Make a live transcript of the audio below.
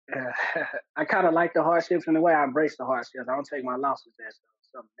I kind of like the hardships in the way I embrace the hardships. I don't take my losses as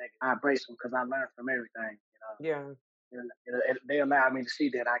something negative. I embrace them because I learn from everything. Yeah. They allow me to see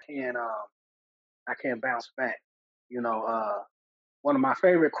that I can bounce back. One of my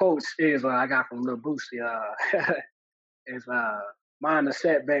favorite quotes is I got from Lil Boosie. Is mind a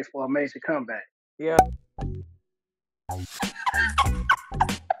setback for a major comeback. Yeah.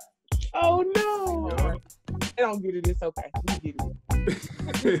 Oh no! They don't get it. It's okay. We get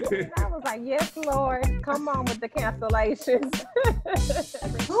it. I was like, yes, Lord. Come on with the cancellations.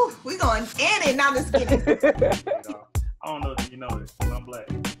 Ooh, we going in it. Now just kidding. I don't know if you know this, but I'm black.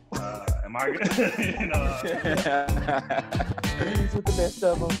 Am I good? He's with the best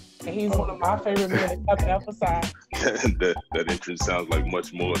of them. And he's one of my favorite men to emphasize. that entrance sounds like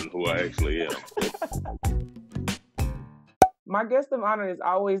much more than who I actually am. My guest of honor is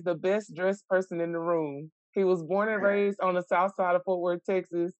always the best dressed person in the room. He was born and raised on the south side of Fort Worth,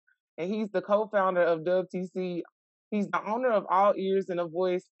 Texas, and he's the co-founder of W.T.C. He's the owner of All Ears and a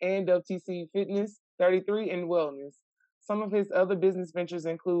Voice and W.T.C Fitness, 33 and Wellness. Some of his other business ventures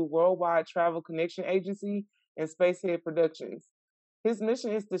include Worldwide Travel Connection Agency and SPACEHEAD Productions. His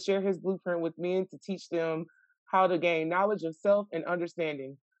mission is to share his blueprint with men to teach them how to gain knowledge of self and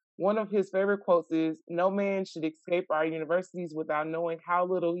understanding. One of his favorite quotes is, "No man should escape our universities without knowing how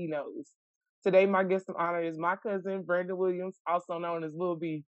little he knows." Today, my guest of honor is my cousin, Brandon Williams, also known as Lil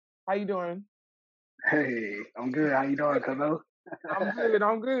B. How you doing? Hey, I'm good. How you doing, Cuzzo?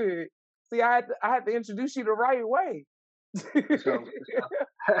 I'm good. See, I had to introduce you the right way.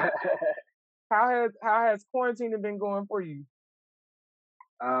 How has quarantine been going for you?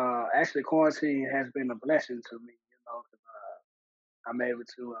 Actually, quarantine has been a blessing to me, because I'm able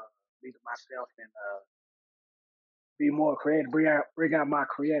to be to myself and be more creative, bring out my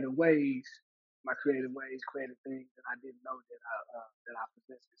creative ways, creative things that I didn't know that I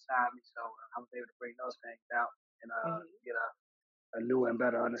possessed inside me. So I was able to bring those things out and get a new and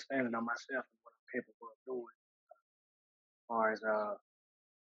better understanding of myself and what I'm capable of doing. As far as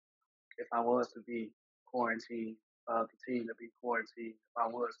if I was to be quarantined, continue to be quarantined, if I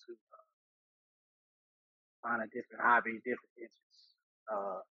was to find a different hobby, different interests in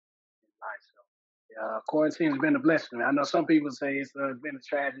life. So quarantine has been a blessing. I know some people say it's been a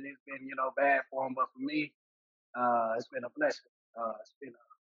tragedy, it's been bad for them, but for me, it's been a blessing. It's been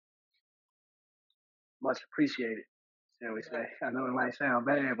much appreciated, shall we say. I know it might sound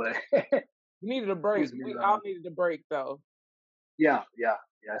bad, but you needed a break. We all needed a break, though. Yeah.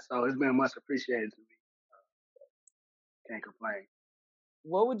 So it's been much appreciated to me. Can't complain.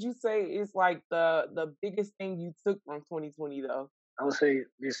 What would you say is like the biggest thing you took from 2020, though? I would say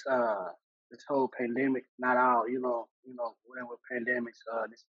this whole pandemic, not all, whatever pandemics,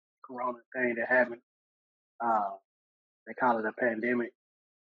 this corona thing that happened, they call it a pandemic.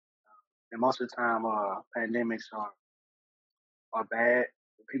 And most of the time, pandemics are bad.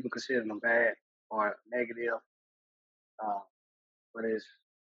 People consider them bad or negative. But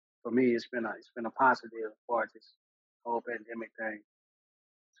for me, it's been a positive for this whole pandemic thing.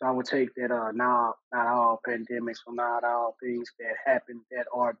 So I would take that not all pandemics or not all things that happen that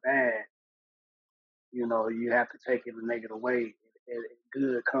are bad, you have to take it a negative way. And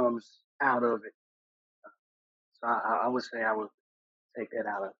good comes out of it. So I would say I would take that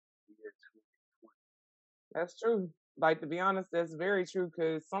out of the year 2020. That's true. Like, to be honest, that's very true,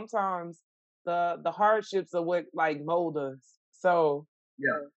 because sometimes the hardships are what like mold us. So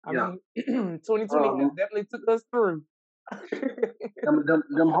I mean, 2020 definitely took us through.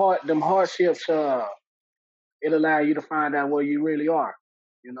 them hardships, it allow you to find out where you really are.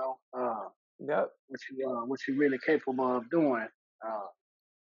 Yep. What you really capable of doing.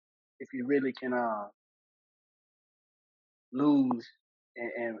 If you really can lose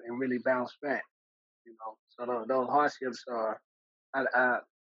and really bounce back. So those hardships are.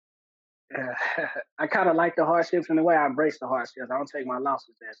 I kind of like the hardships in the way I embrace the hardships. I don't take my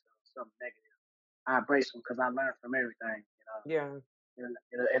losses as something negative. I embrace them because I learn from everything. Yeah.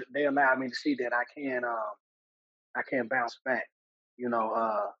 They allow me to see that I can bounce back.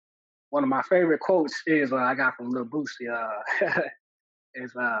 One of my favorite quotes is I got from Lil Boosie.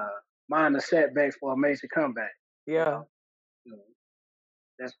 Is mind a setback for a major comeback. Yeah.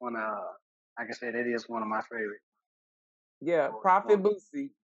 That's one. Like I said, it is one of my favorite. Yeah, Prophet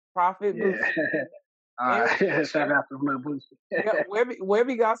Boosie. Boosie. Shout out to Lil Boosie. Yeah,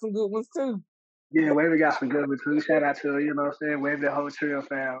 Webby got some good ones too. Yeah, Webby got some good ones too. Shout out to Webby, the whole trio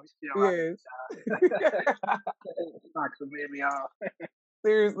fam. Yes. Knock some baby off.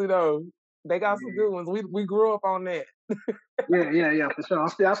 Seriously though, they got some good ones. We grew up on that. yeah, for sure. I'm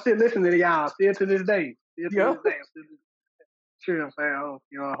still listening to y'all. Still to this day. Chill, fam.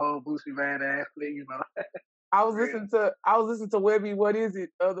 You know, a whole Boosie Van ass flick, you know. I was Real. listening to Webby, What Is It,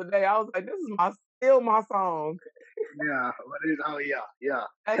 the other day. I was like, this is still my song. Yeah, what is? Oh yeah.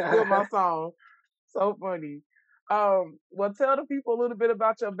 That's still my song. So funny. Well, tell the people a little bit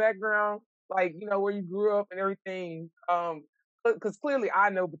about your background, like where you grew up and everything. Because clearly I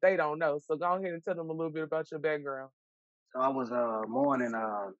know, but they don't know. So go ahead and tell them a little bit about your background. So I was born in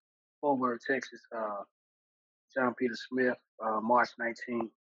Fort Worth, Texas. John Peter Smith, March 19th,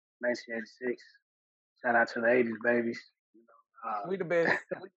 1986. Shout out to the 80s babies. You know, We the best.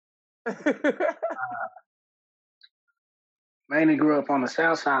 mainly grew up on the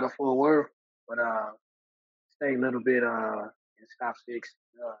south side of Fort Worth, but stayed a little bit in South Six.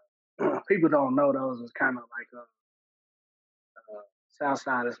 People don't know those was kind of like south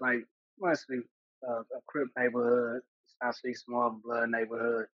side is like mostly a Crip neighborhood. South Six more of a blood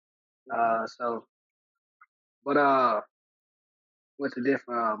neighborhood. So, but went to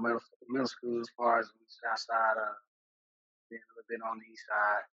different middle schools as far as on the south side, then a little bit on the east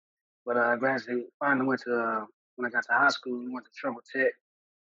side. But graduated, finally went to, when I got to high school, we went to Trumbull Tech.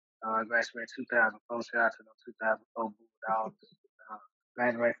 Graduated in 2004, shout out to the 2004 Bulldogs.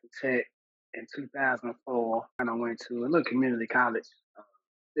 Graduated from Tech in 2004, and I went to a little community college.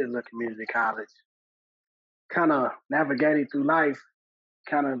 Did a little community college. Kind of navigating through life,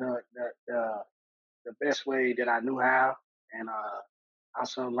 kind of the best way that I knew how, and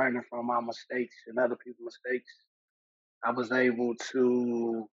also learning from my mistakes and other people's mistakes. I was able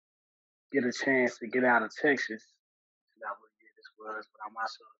to get a chance to get out of Texas. That what year this was, but I'm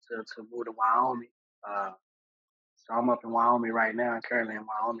also to move to Wyoming. So I'm up in Wyoming right now, currently in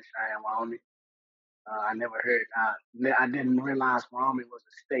Wyoming, Cheyenne, Wyoming. I never heard. I didn't realize Wyoming was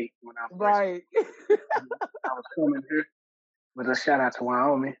a state when I first. Right. I was coming here, but a shout out to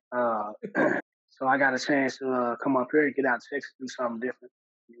Wyoming. So I got a chance to come up here, get out of Texas, do something different,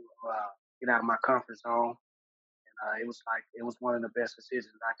 get out of my comfort zone. It was one of the best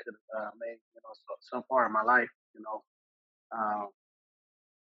decisions I could have made, so far in my life.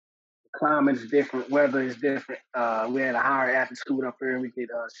 The climate is different, weather is different. We had a higher altitude up here. We get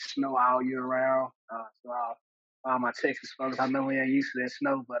snow all year round. So all my Texas folks, I know we ain't used to that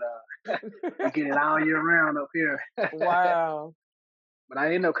snow, but we get it all year round up here. Wow. But I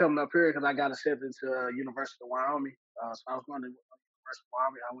ended up coming up here because I got accepted to University of Wyoming. So I was going to University of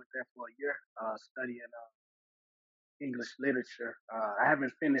Wyoming. I went there for a year studying English literature. I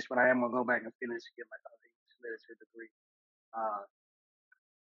haven't finished, but I am gonna go back and finish to get my English literature degree. Uh,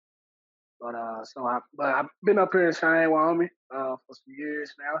 but I've been up here in Cheyenne, Wyoming, for some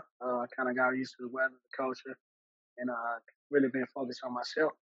years now. Kind of got used to the weather, the culture, and really been focused on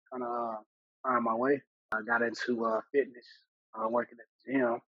myself, kind of find my way. I got into fitness, working at the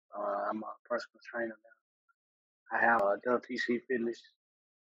gym. I'm a personal trainer now. I have a W.T.C Fitness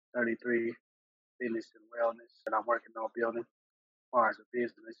 33 Fitness and Wellness that I'm working on building as far as a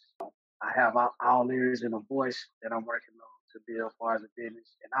business. I have all ears and a voice that I'm working on to build as far as a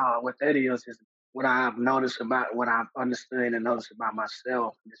business. And what that is what I've noticed about, what I've understood and noticed about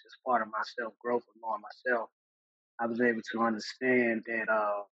myself. This is part of my self growth and knowing myself. I was able to understand that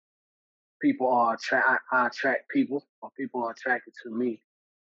people are I attract people, or people are attracted to me,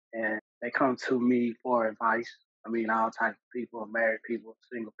 and they come to me for advice. I mean, all types of people, married people,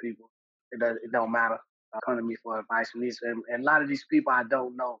 single people. It don't matter. Come to me for advice, and a lot of these people I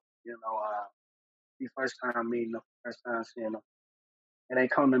don't know. The first time meeting them, first time seeing them, and they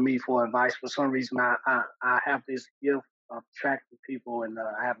come to me for advice. For some reason, I have this gift of attracting people, and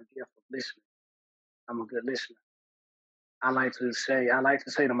I have a gift of listening. I'm a good listener. I like to say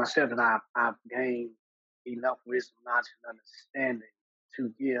to myself that I've gained enough wisdom, knowledge, and understanding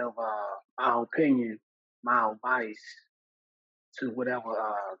to give my opinion, my advice to whatever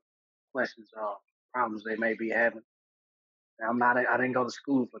questions or problems they may be having. I didn't go to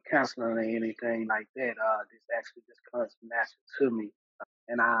school for counseling or anything like that. This actually just comes natural to me,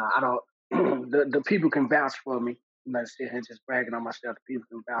 and I don't. The people can vouch for me. I'm not sitting here just bragging on myself. The people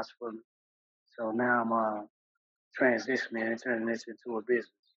can vouch for me. So now I'm transitioning and turning this into a business.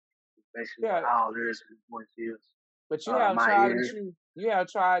 Basically, Yeah. all there is in the voice is. But you have my tried ears. and true. You have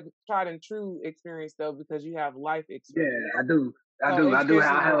tried and true experience though, because you have life experience. Yeah, I do. I So do. I do.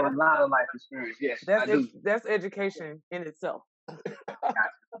 education I have is a lot of life experience. Yes, I do. that's education in itself.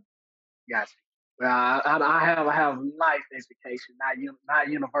 Gotcha. Well, I have life education, not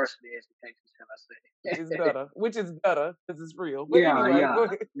university education, shall I say? Which is better because it's real. But Yeah, anyway, yeah, go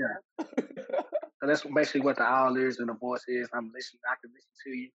ahead. yeah. So that's basically what the all ears and the voice is. I'm listening. I can listen to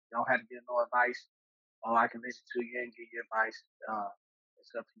you. You don't have to give no advice, or I can listen to you and give you advice.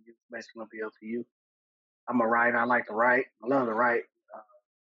 It's up to you. Basically, gonna be up to you. I'm a writer. I like to write. I love to write.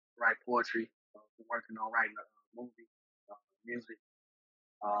 Write poetry. Been working on writing a movie, music.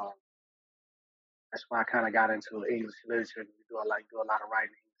 Um, that's why I kind of got into English literature. We do a lot of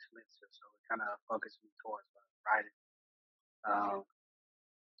writing in English literature, so it kind of focused me towards writing. Um,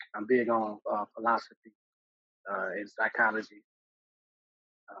 I'm big on philosophy and psychology.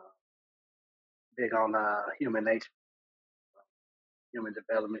 Uh, big on human nature, human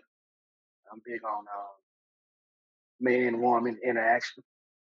development. I'm big on man-woman interaction,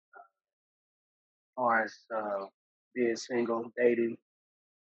 as far as being single, dating.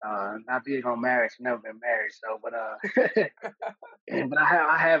 Not big on marriage. Never been married, so but but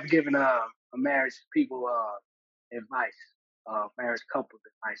I have given marriage people advice, marriage couples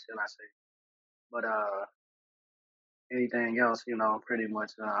advice, shall I say? But anything else, pretty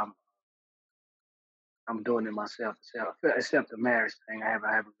much I'm doing it myself, except the marriage thing. I haven't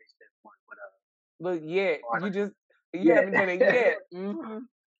reached that point, But yet, you haven't done it yeah. yet. Mm-hmm.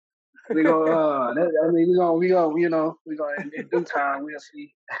 We go. We go in due time. We'll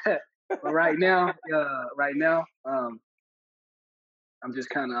see. But right now, I'm just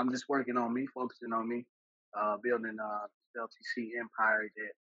working on me, focusing on me, building W.T.C empire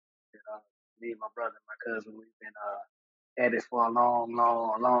that me and my brother, my cousin, we've been at it for a long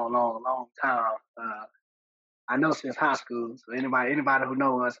time. I know since high school. So anybody who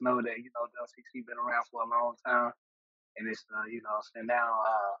knows us know that W.T.C been around for a long time, and it's and now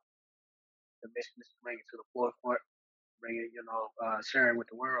the mission is to bring it to the forefront, bring it sharing with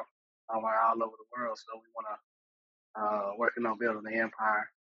the world, all over the world. So we want to working on building the empire,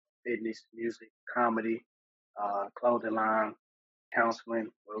 fitness, music, comedy, clothing line, counseling,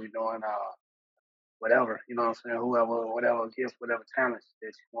 what we doing, whatever, what I'm saying, whoever, whatever gifts, whatever talents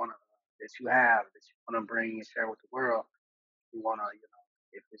that you have, that you wanna bring and share with the world, we wanna,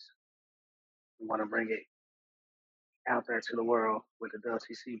 if it's we wanna bring it out there to the world with the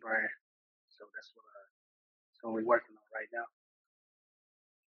W.T.C brand. So that's what we're working on right now.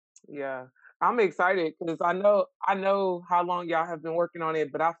 Yeah, I'm excited because I know how long y'all have been working on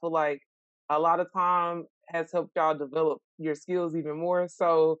it, but I feel like a lot of time has helped y'all develop your skills even more.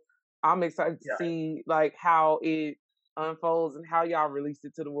 So I'm excited to Yeah, see like how it unfolds and how y'all release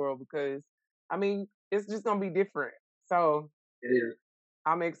it to the world because I mean it's just gonna be different. So it is.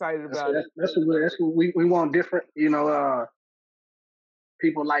 I'm excited That's about it. that's what we want different.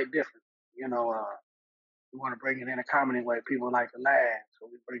 People like different. We want to bring it in a comedy way. People like to laugh, so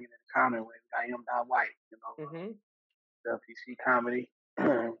we bring it in a comedy way. We got M. White, Hmm. W.T.C comedy.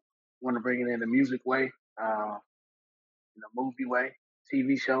 Want to bring it in a music way, movie way,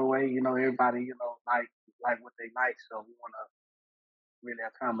 TV show way. Everybody, like what they like. So we want to really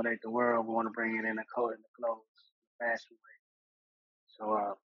accommodate the world. We want to bring it in the clothes, fashion way.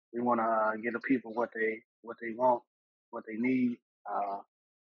 So we want to give the people what they want, what they need, and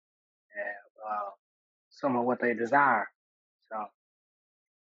some of what they desire. So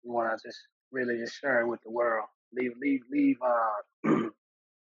we want to just really just share it with the world. Leave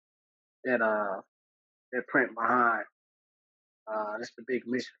that that print behind. That's the big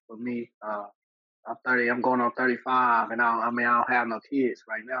mission for me. I'm 30. I'm going on 35, and I don't have no kids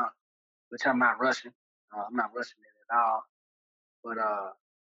right now, which I'm not rushing. I'm not rushing it at all. But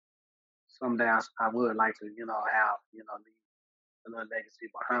someday I would like to, have, leave a little legacy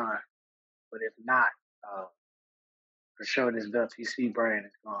behind. But if not, for sure this W.T.C brand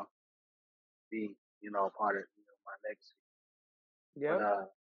is gonna be, part of my legacy. Yep.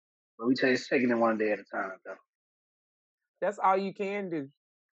 But we taking it one day at a time, though. That's all you can do.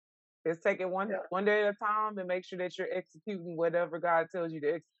 Just take it Yeah, one day at a time and make sure that you're executing whatever God tells you to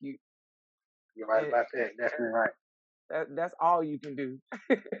execute. you're right And about that. Definitely right. that's all you can do.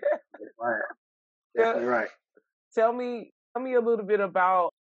 That's right. tell, Definitely right. tell me a little bit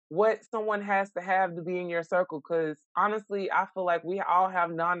about what someone has to have to be in your circle because honestly I feel like we all have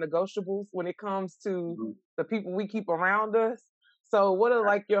non-negotiables when it comes to Mm-hmm. the people we keep around us. So what are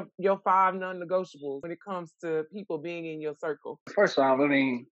Right. like your five non-negotiables when it comes to people being in your circle? First off, I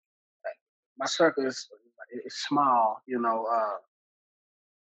mean, my circle is small.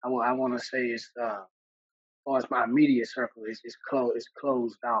 I want to say it's as far as my immediate circle is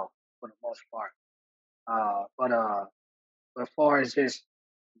closed off for the most part. But as far as just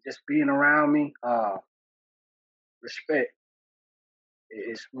being around me, respect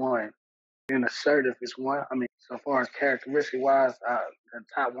is one. Being assertive is one. I mean, so far as characteristic wise, the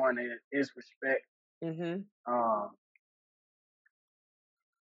top one is respect. Mm-hmm. Um,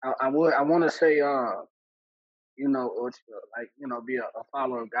 I want to say be a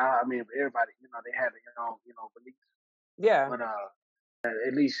follower of God. I mean, everybody, they have their own, beliefs. Yeah. But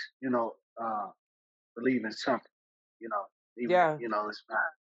at least, believe in something, you know, even if, Yeah. it's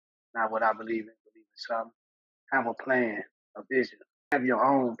not what I believe in, believe in something. Have a plan, a vision. Have your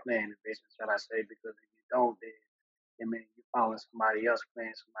own plan and vision, shall I say, because if you don't, then I mean, you following somebody else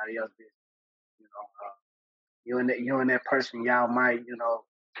plan, somebody else vision. You know, you and that person, y'all might, the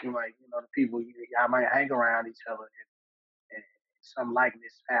people, y'all might hang around each other and some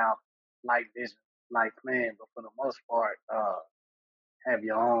likeness, have like vision, like plan, but for the most part, have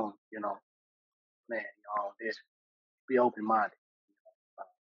your own, plan, your own vision. Be open minded.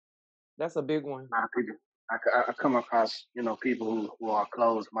 That's a big one. A lot of people, I come across, people who are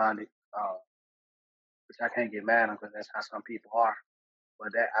closed minded, which I can't get mad at because that's how some people are.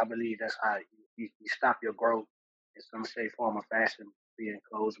 But that I believe that's how you stop your growth in some shape, form, or fashion, being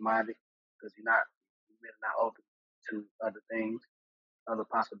closed minded because you're really not open to other things, other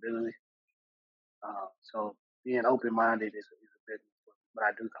possibilities. So being open minded is a big one. But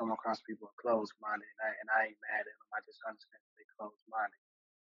I do come across people who are closed minded, and I ain't mad at them. I just understand that they're closed minded.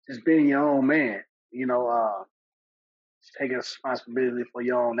 Just being your own man, just taking responsibility for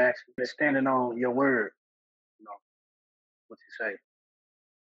your own actions, standing on your word, you know, what you say.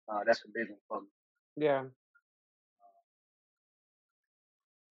 That's a big one for me. Yeah.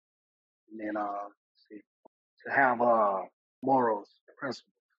 And then, see, to have morals,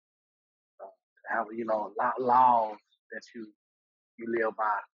 principles, to have laws that you live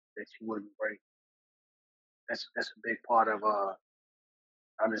by that you wouldn't break. That's a big part of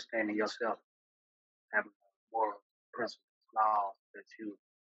understanding yourself, having morals, principles, laws that you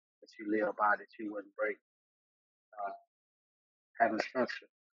live by that you wouldn't break. Having structure.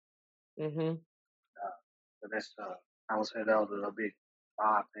 Mhm. So that's I would say those are the big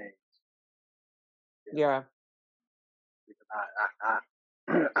 5 things. Yeah. Because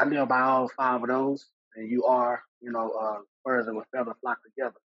I live by all 5 of those, and you are, birds of a feather flock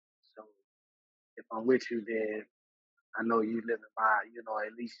together. So if I'm with you, then I know you living by,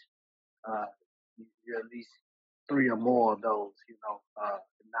 at least you're at least 3 or more of those,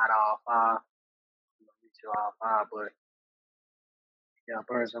 not all 5, reach you all 5, but yeah,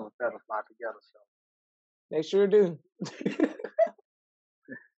 birds of a feather flock together. So They sure do.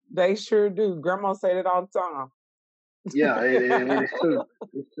 They sure do. Grandma say that all the time. yeah, it is true.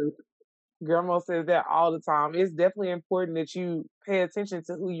 It's true. Grandma says that all the time. It's definitely important that you pay attention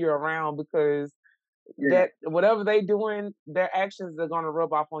to who you're around because Yeah. that whatever they doing, their actions are gonna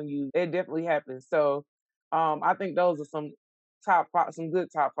rub off on you. It definitely happens. So I think those are some some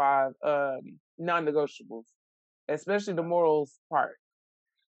good top 5 non-negotiables, especially the morals part.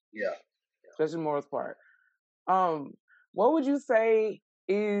 Yeah. Especially the morals part. What would you say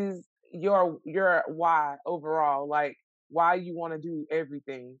is your why overall? Like why you want to do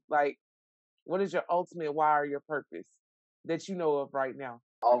everything? Like what is your ultimate why or your purpose that you know of right now?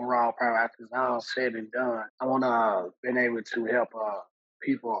 Overall, probably after it's all said and done, I want to been able to help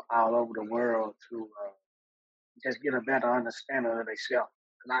people all over the world to just get a better understanding of themselves.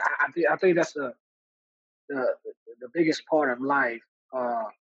 And I think that's the the biggest part of life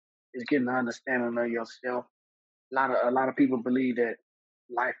is getting an understanding of yourself. A lot of people believe that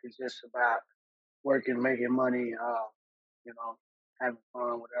life is just about working, making money, you know, having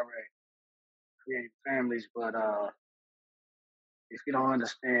fun, whatever, creating families. But if you don't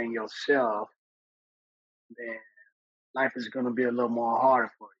understand yourself, then life is going to be a little more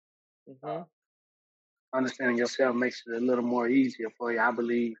harder for you. Mm-hmm. Understanding yourself makes it a little more easier for you, I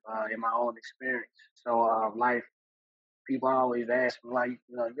believe, in my own experience. So, life, people always ask me, like,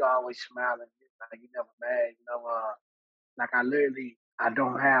 you're always smiling, like you never mad, like I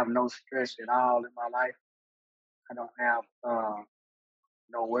don't have no stress at all in my life. I don't have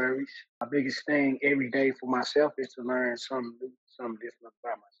no worries. My biggest thing every day for myself is to learn something new, something different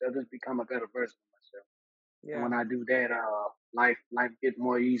about myself, just become a better version of myself. And Yeah. when I do that, life gets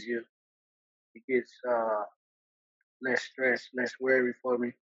more easier. It gets less stress, less worry for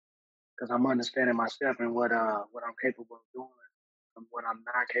me because I'm understanding myself and what I'm capable of doing and what I'm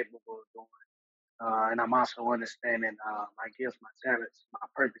not capable of doing. And I'm also understanding my gifts, my talents, my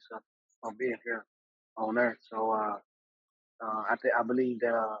purpose of being here on earth. So I believe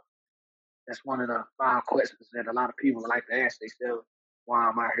that that's one of the 5 questions that a lot of people like to ask themselves: Why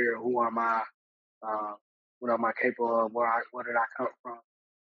am I here? Who am I? Uh, what am I capable of? Where did I come from?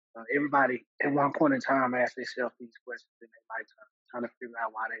 Everybody at one point in time asks themselves these questions in their lifetime, trying to figure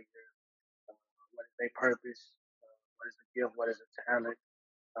out why they're here. What is their purpose? What is a gift? What is a talent?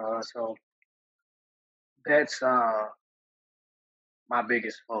 So that's my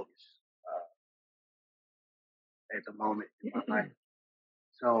biggest focus at the moment in my life.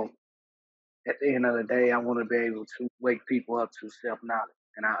 So at the end of the day, I want to be able to wake people up to self-knowledge.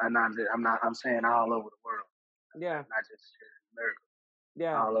 I'm saying all over the world, Yeah. not just here in America,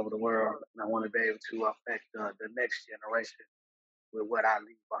 Yeah. all over the world. And I want to be able to affect the next generation with what I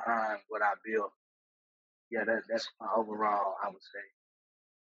leave behind, what I build. Yeah, that's my overall, I would say.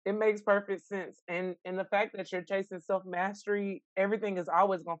 It makes perfect sense. And the fact that you're chasing self-mastery, everything is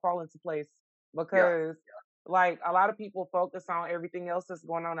always gonna fall into place Yeah, because like a lot of people focus on everything else that's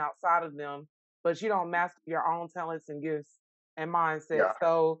going on outside of them, but you don't master your own talents and gifts and mindset. yeah.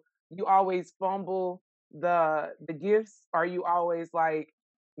 So you always fumble the gifts, or you always like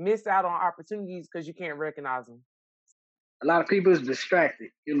miss out on opportunities because you can't recognize them. A lot of people is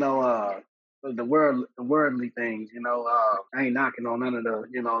distracted, the worldly things, I ain't knocking on none of the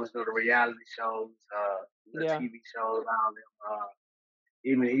reality shows, the Yeah. TV shows, all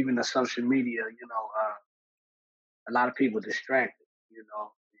them, even the social media, a lot of people distracted,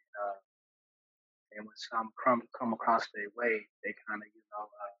 and when some come across their way, they kind of,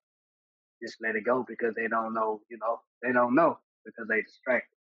 just let it go because they don't know, they don't know because they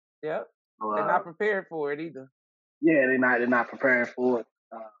distracted. Yep. So, They're not prepared for it either. yeah, they're not preparing for it.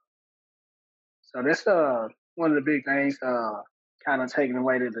 So that's one of the big things. Kind of taking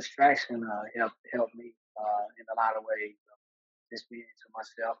away the distraction helped me in a lot of ways. Just being to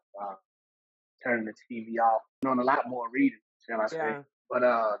myself, turning the TV off, doing a lot more reading, shall I say? Yeah. But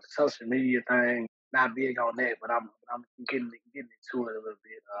the social media thing, not big on that, but I'm getting into it a little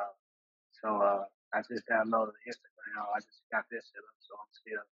bit. So I just downloaded Instagram. I just got this set up, so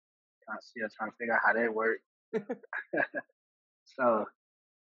I'm still trying to figure out how that works. So,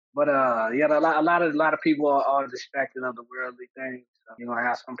 but yeah, a lot of people are distracted of the worldly things. You're gonna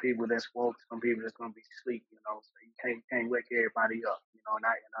have some people that's woke, some people that's gonna be asleep. So you can't wake everybody up. And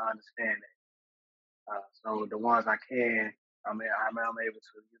I understand that. So the ones I can, I'm able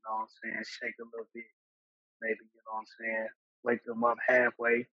to, shake a little bit, maybe, wake them up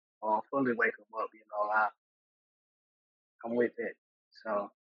halfway or fully wake them up. I'm with it.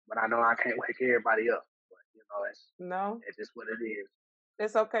 So, but I know I can't wake everybody up. But it's just what it is.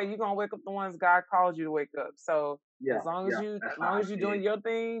 It's okay. You're gonna wake up the ones God called you to wake up. So Yeah, as long as you're see doing it. your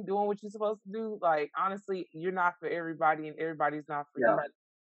thing, doing what you're supposed to do, like honestly, you're not for everybody and everybody's not for Yeah, you.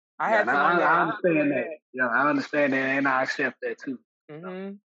 I yeah, had and to learn I that. understand that. Yeah, I understand that, and I accept that too.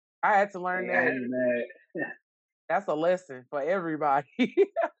 Hmm I had to learn that. And That's a lesson for everybody. yeah,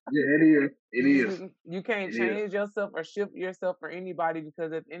 it is. It is. You can't It is. change yourself or shift yourself for anybody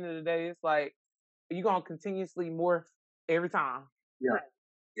because at the end of the day, it's like you're gonna continuously morph every time. Yeah,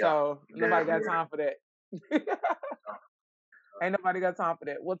 yeah. So nobody got time for that. Ain't nobody got time for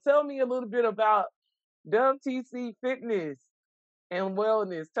that. Well, tell me a little bit about W.T.C fitness and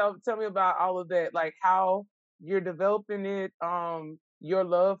wellness. Tell me about all of that, like how you're developing it, your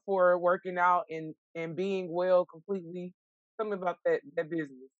love for working out and being well completely. Tell me about that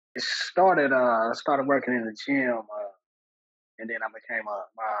business. It started. I started working in the gym, and then I became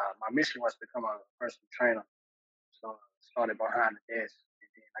my mission was to become a personal trainer. So I started behind the desk, and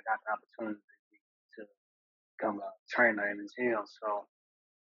then I got the opportunity to become a trainer in the gym. So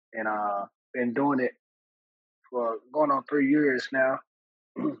and been doing it for going on 3 years now,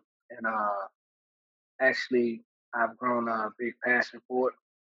 and actually I've grown a big passion for it,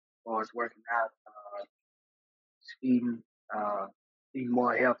 as far as working out, eating, uh, eating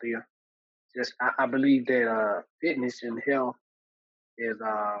more healthier. Just I believe that fitness and health is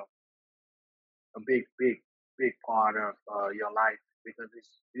a big part of your life because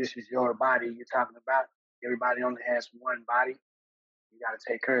this is your body you're talking about. Everybody only has one body. You got to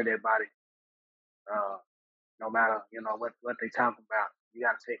take care of that body. No matter what they talking about, you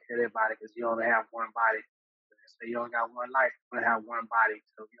got to take care of that body because you only have one body. So you only got one life. You only have one body.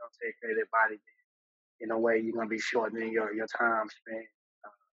 So if you don't take care of that body, in a way you're gonna be shortening your time span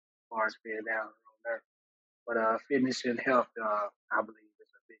as far as being down on earth. But fitness and health, I believe,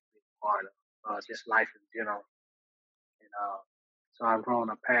 is a big part of just life in general. And so I've grown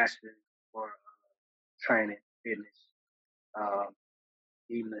a passion for training, fitness, uh,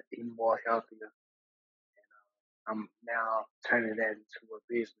 eating more healthier. I'm now turning that into a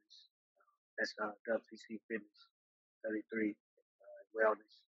business. That's W.T.C Fitness 33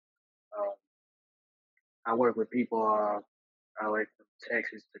 Wellness. Uh, I work with people. I work from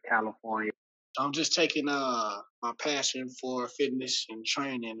Texas to California. I'm just taking my passion for fitness and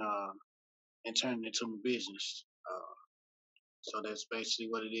training and turning it into a business. So that's basically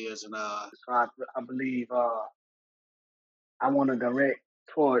what it is. And so I believe I want to direct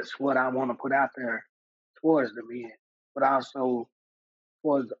towards what I want to put out there towards the men, but also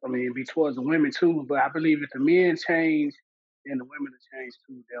be towards the women too. But I believe if the men change, then the women will change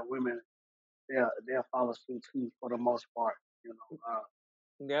too. They'll follow suit too for the most part.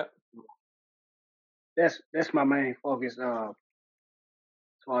 Yep. That's my main focus. As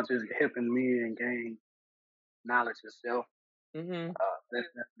far as just helping me and gain knowledge itself. Mhm. That's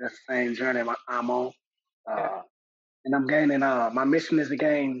the same journey I'm on. Yeah. Uh, and I'm gaining. My mission is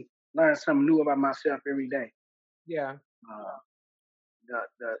to learn something new about myself every day. Yeah. Uh,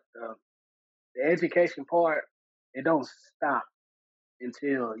 the the education part, it don't stop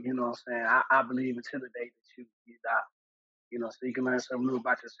until, you know what I'm saying, I believe until the day that you die. So you can learn something new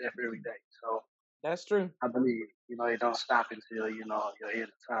about yourself every day. So That's true. I believe, it don't stop until, your end of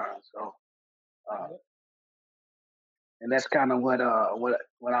time. So uh, Yep. and that's kind of what I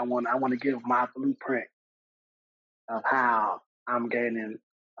want. I want to give my blueprint of how I'm gaining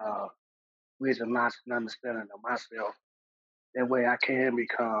uh, wisdom, knowledge, and understanding of myself. That way I can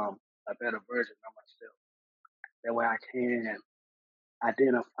become a better version of myself. That way I can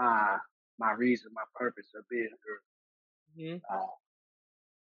identify my reason, my purpose of being here Mhm.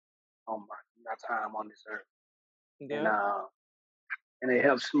 on my time on this earth. And Yep. it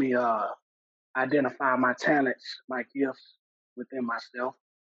helps me identify my talents, my gifts within myself,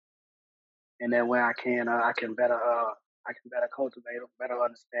 and that way I can better cultivate them, better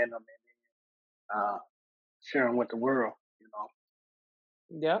understand them, and share them with the world.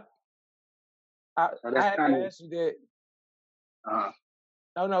 Yep. I So I that's had kind to of ask you that. uh,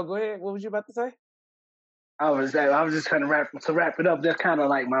 Oh no, go ahead. What was you about to say? I was just trying to wrap it up. That's kind of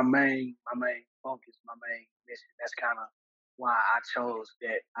like my main focus, my main mission. That's kind of why I chose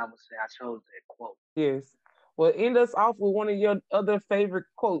that. I would say I chose that quote. Yes. Well, end us off with one of your other favorite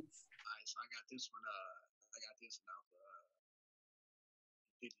quotes. All right, so I got this one. I got this one off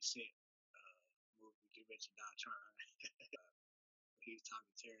 50 Cent movie Get Rich or Die Trying. He was talking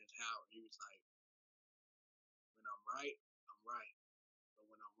to Terrence Howard. He was like, "When I'm right, I'm right. But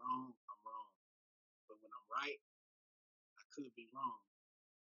when I'm wrong, I'm wrong. But when I'm right, I could be wrong.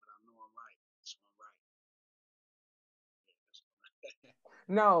 But I know I'm right, so I'm right." Yeah,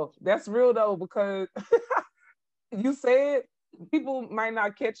 No, that's real though, because you said people might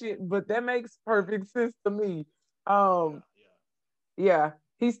not catch it, but that makes perfect sense to me. Um, yeah,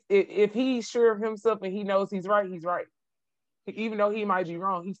 if he's sure of himself and he knows he's right, he's right. Even though he might be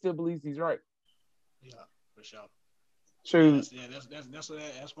wrong, he still believes he's right. yeah, for sure. True.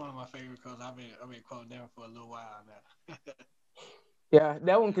 That's one of my favorite quotes. I've been quoting them for a little while now. Yeah,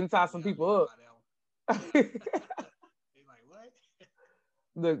 that one can tie some people up. He's like, what?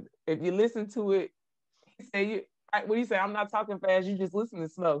 Look, if you listen to it, he say you. What do you say? I'm not talking fast. You just listen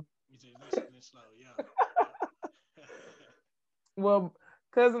slow. You just listening slow, yeah. Well,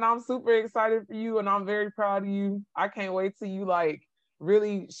 cousin, I'm super excited for you, and I'm very proud of you. I can't wait till you like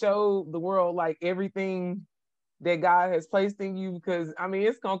really show the world like everything that God has placed in you. Because I mean,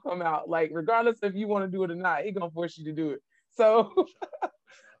 it's gonna come out like regardless if you want to do it or not, He's gonna force you to do it. So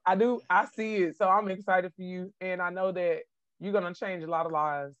I see it. So I'm excited for you, and I know that you're gonna change a lot of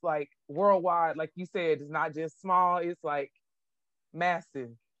lives, like worldwide. Like you said, it's not just small; it's like massive.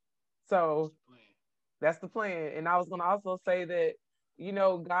 So that's the plan. And I was going to also say that,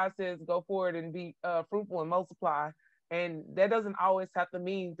 God says go forward and be fruitful and multiply. And that doesn't always have to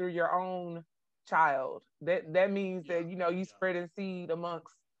mean through your own child. That means that, you spreading seed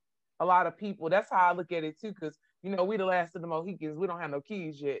amongst a lot of people. That's how I look at it too, because, we the last of the Mohicans. We don't have no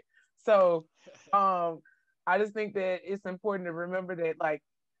kids yet. So I just think that it's important to remember that, like,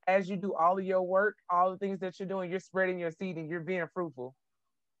 as you do all of your work, all the things that you're doing, you're spreading your seed and you're being fruitful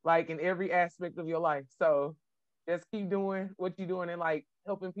like in every aspect of your life. So just keep doing what you're doing and like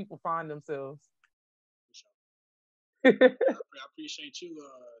helping people find themselves. I appreciate you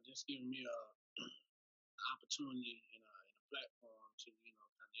just giving me an opportunity and a platform to kind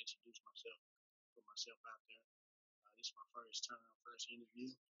of introduce myself, put myself out there. This is my first interview,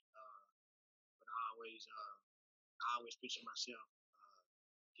 but I always picture myself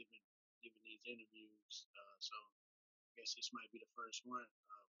giving these interviews. So I guess this might be the first one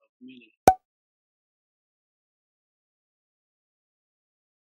of many.